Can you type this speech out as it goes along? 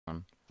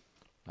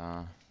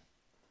Uh,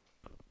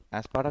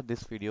 as part of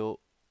this video,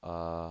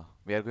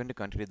 we are going to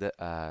continue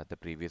the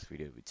previous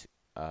video, which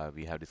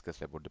we have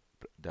discussed about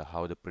the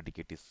how the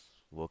predicate is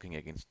working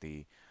against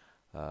the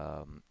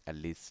a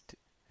list,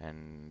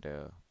 and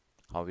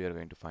how we are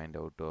going to find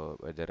out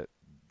whether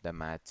the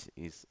match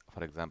is,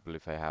 for example,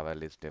 if I have a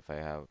list, if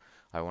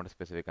I want a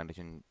specific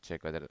condition,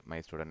 check whether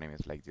my student name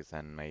is like this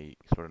and my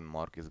student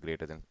mark is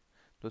greater than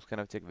those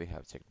kind of check we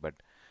have checked, but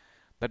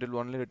that will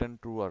only return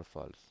true or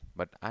false.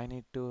 But I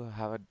need to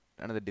have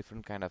another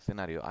different kind of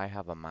scenario. I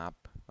have a map,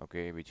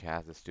 okay, which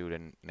has the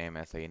student name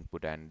as a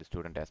input and the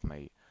student as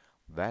my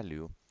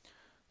value.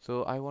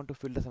 So I want to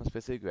filter some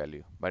specific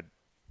value, but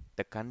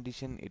the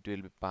condition it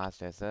will be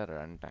passed as a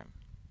runtime.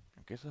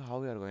 Okay, so how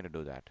we are going to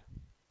do that?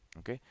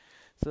 Okay,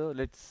 so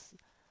let's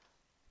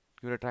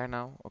give it a try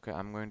now. Okay,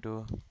 I'm going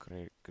to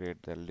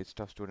create the list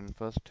of students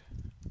first.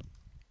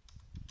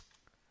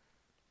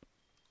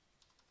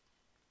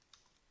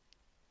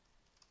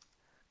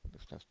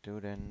 List of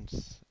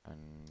students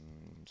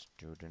and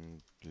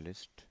student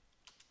list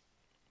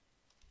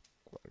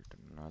equal to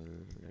null.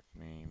 Let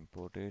me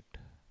import it.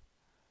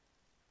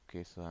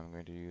 Okay, so I'm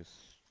going to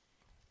use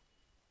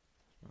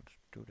not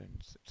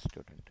students, it's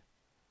student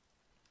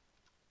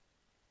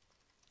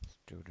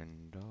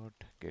dot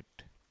get,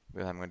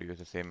 because I'm going to use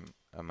the same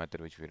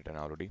method which we written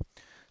already.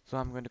 So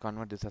I'm going to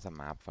convert this as a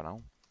map for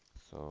now.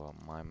 So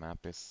my map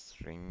is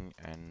string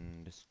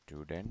and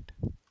student.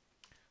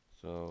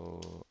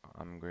 So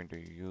I'm going to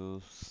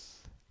use,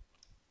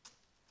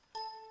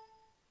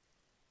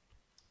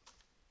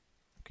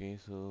 okay,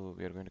 so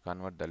we are going to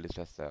convert the list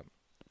as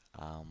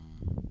um,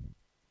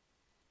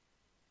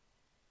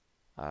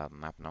 a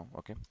map now.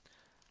 Okay,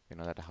 you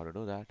know that how to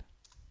do that.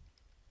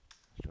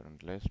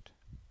 Student list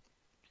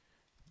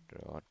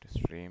dot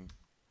stream.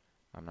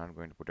 I'm not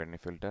going to put any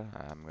filter.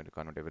 I'm going to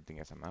convert everything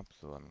as a map.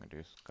 So I'm going to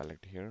use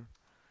collect here.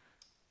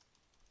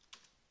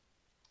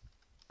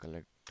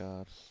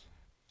 Collectors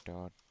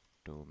dot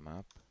to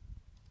map.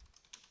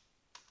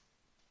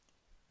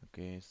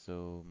 Okay,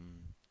 so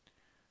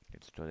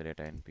let's store the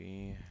data in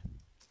p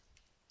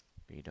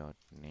dot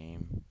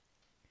name,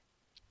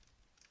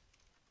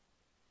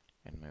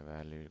 and my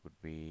value could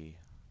be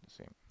the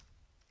same.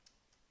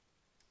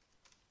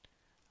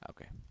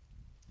 Okay,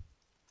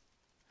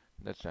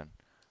 that's done.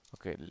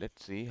 Okay,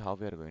 let's see how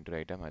we are going to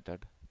write a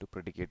method to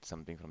predicate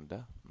something from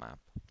the map.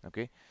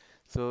 Okay,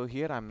 so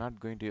here I'm not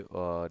going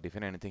to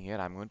define anything here.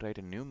 I'm going to write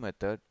a new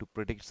method to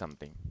predict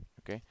something.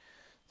 Okay,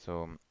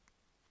 so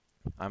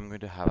I'm going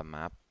to have a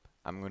map.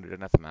 I'm going to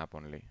return as a map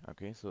only.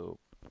 Okay, so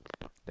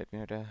let me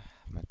write a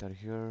method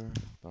here,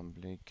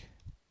 public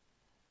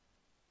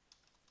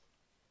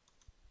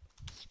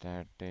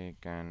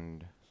static,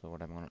 and so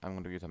what I'm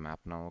going to use a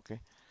map now.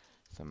 Okay,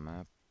 so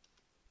map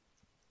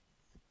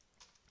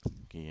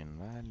key and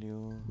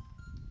value.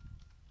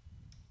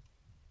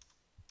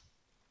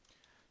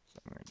 So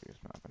I'm going to use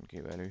map and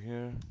key value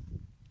here.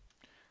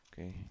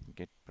 Okay,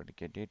 get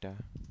predicate data.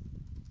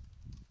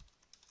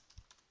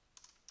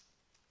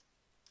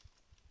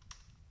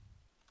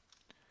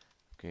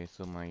 Okay,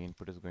 so my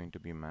input is going to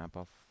be map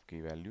of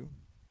key value.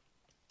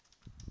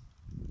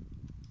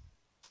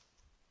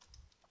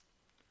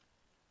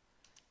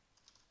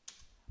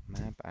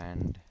 Map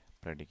and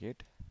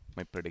predicate,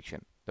 my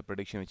prediction, the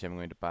prediction which I'm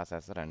going to pass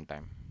as a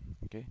runtime.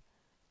 Okay,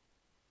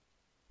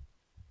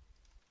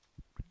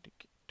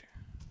 predicate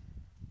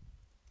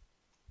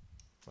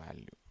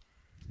value.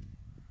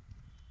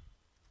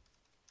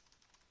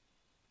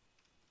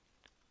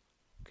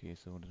 Okay,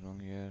 so what is wrong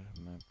here?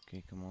 Map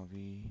k comma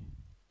v.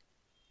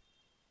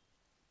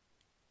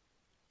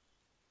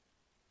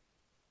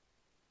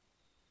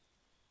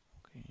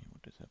 Okay,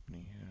 what is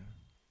happening here?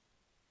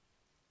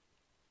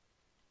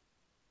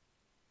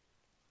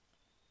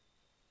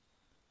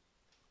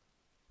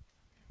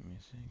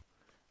 Missing.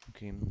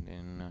 Okay,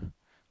 then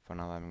for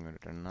now I'm going to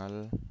return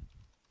null.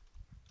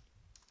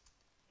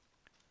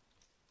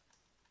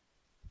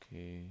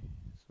 Okay,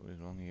 so what is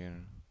wrong here?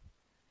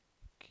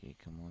 K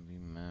comma v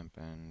map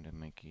and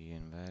my key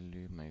and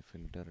value, my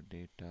filter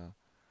data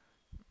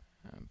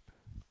map.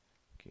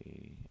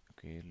 Okay,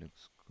 okay,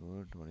 looks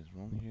good. What is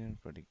wrong here?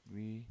 Predict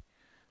v,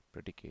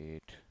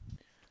 predicate.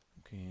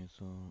 Okay,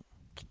 so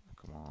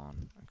come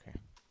on. Okay,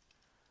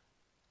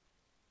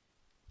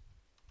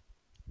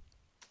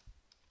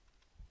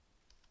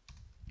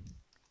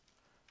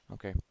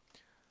 okay,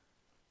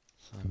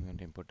 so I'm going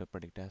to import the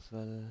predict as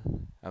well.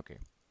 Okay,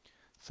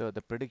 so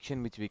the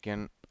prediction which we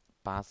can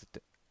pass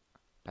it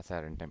as a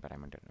runtime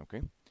parameter.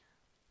 Okay,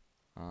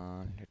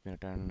 let me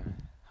return.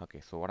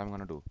 Okay, so what I'm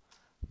going to do,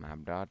 map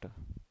dot,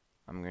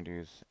 I'm going to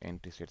use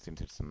entry set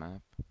since it's a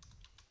map,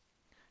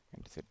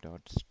 entry set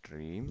dot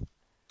stream,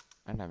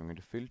 and I'm going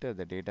to filter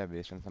the data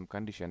based on some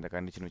condition, the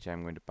condition which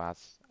I'm going to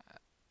pass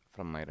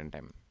from my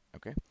runtime.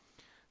 Okay,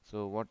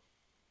 so what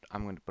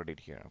I'm going to put it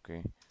here.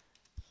 Okay,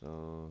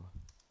 so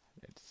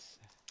let's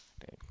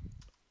take,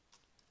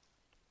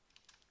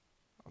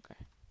 okay,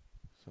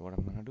 so what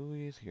I'm gonna do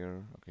is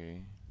here,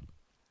 okay,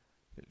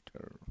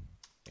 filter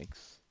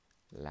x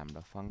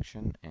lambda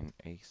function and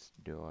x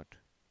dot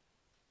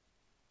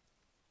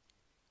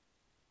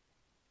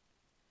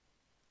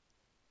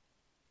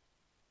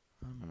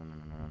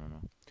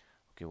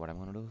Okay, what I'm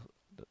gonna do,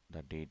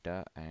 the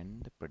data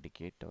and the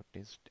predicate dot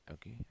test,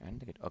 okay,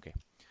 and the get, okay.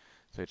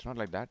 So it's not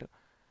like that.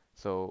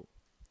 So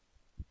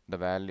the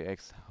value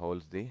x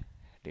holds the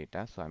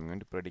data. So I'm going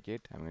to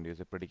predicate. I'm going to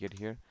use a predicate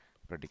here.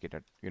 Predicate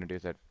at you need to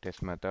use a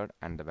test method,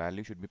 and the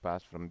value should be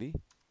passed from the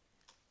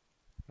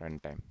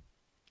runtime.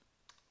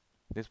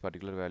 This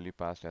particular value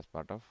passed as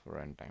part of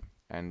runtime,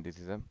 and this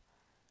is a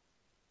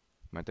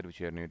method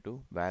which you need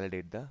to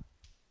validate the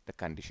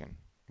condition.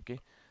 Okay,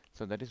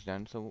 so that is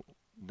done. So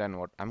then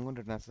what I'm going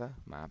to run as a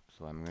map.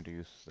 So I'm going to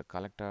use the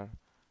collector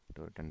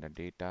to return the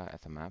data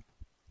as a map.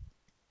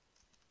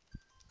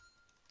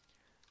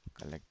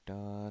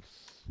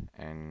 Collectors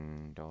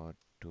and dot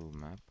to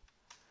map.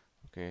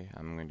 Okay,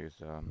 I'm going to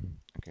use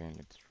okay,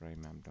 let's try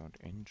map dot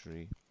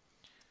entry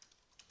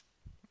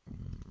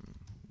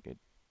get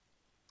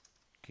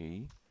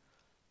key.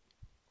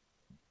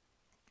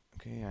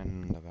 Okay,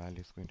 and the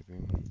value is going to be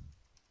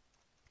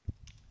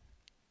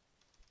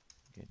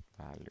get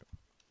value.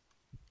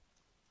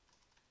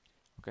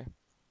 Okay,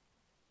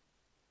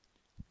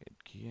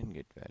 get key and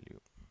get value.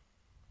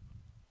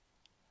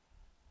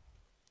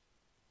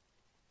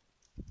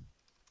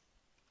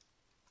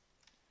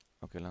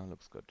 Okay, now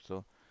looks good.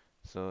 So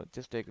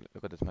just take a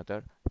look at this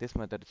method. This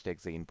method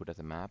takes the input as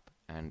a map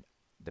and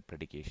the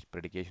predication.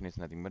 Predication is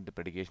nothing but the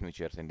predication which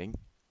you are sending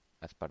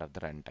as part of the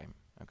runtime.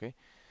 Okay,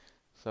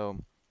 so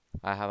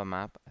I have a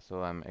map,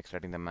 so I'm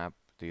extracting the map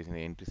using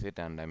the entry set,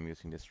 and I'm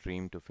using the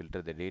stream to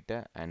filter the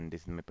data, and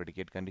this is my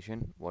predicate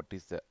condition. What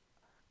is the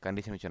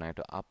condition which I have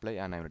to apply,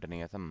 and I'm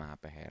returning as a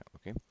map here.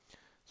 Okay,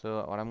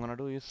 so what I'm gonna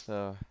do is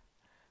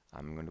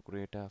I'm going to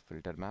create a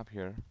filter map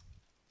here.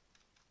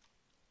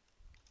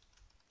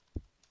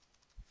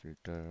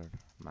 Filtered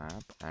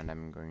map, and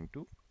I'm going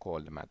to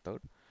call the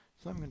method.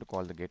 So I'm going to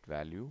call the get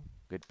value,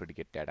 get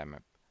predicate data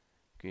map.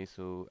 Okay,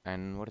 so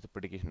and what is the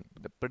predication?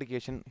 The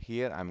predication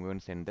here I'm going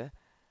to send the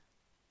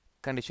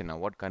condition. Now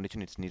what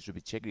condition it needs to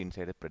be checked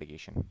inside the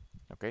predication.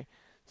 Okay,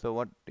 so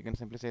what you can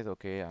simply say is,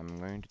 okay, I'm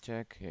going to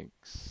check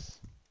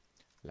x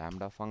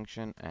lambda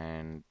function,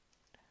 and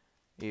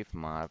if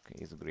mark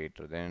is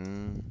greater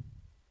than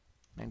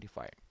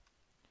 95,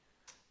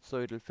 so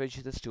it will fetch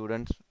the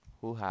students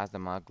who has the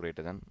mark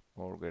greater than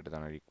or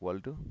equal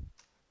to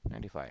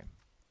 95.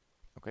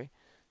 Okay,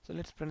 so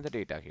let's print the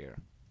data here.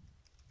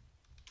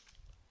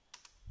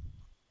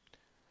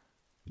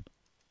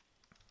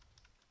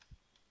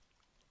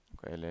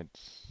 Okay,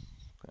 let's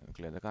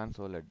clear the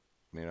console. Let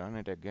me run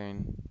it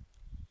again.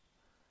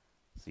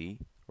 See,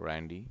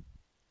 Randy,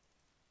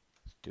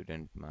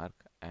 student mark,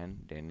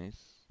 and Dennis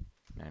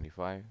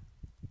 95.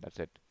 That's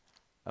it.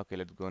 Okay,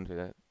 let's go into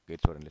the get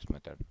student list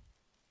method.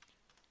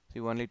 See,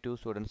 only two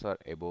students are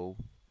above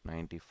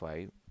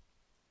 95.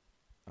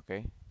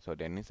 Okay, so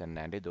Dennis and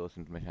Randy, those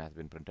information has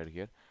been printed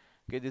here.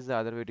 Okay, this is the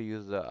other way to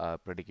use the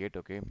predicate.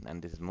 Okay,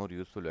 and this is more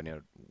useful when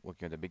you're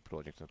working on the big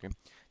projects. Okay,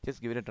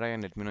 just give it a try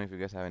and let me know if you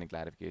guys have any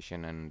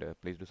clarification, and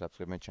please do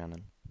subscribe my channel.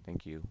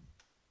 Thank you.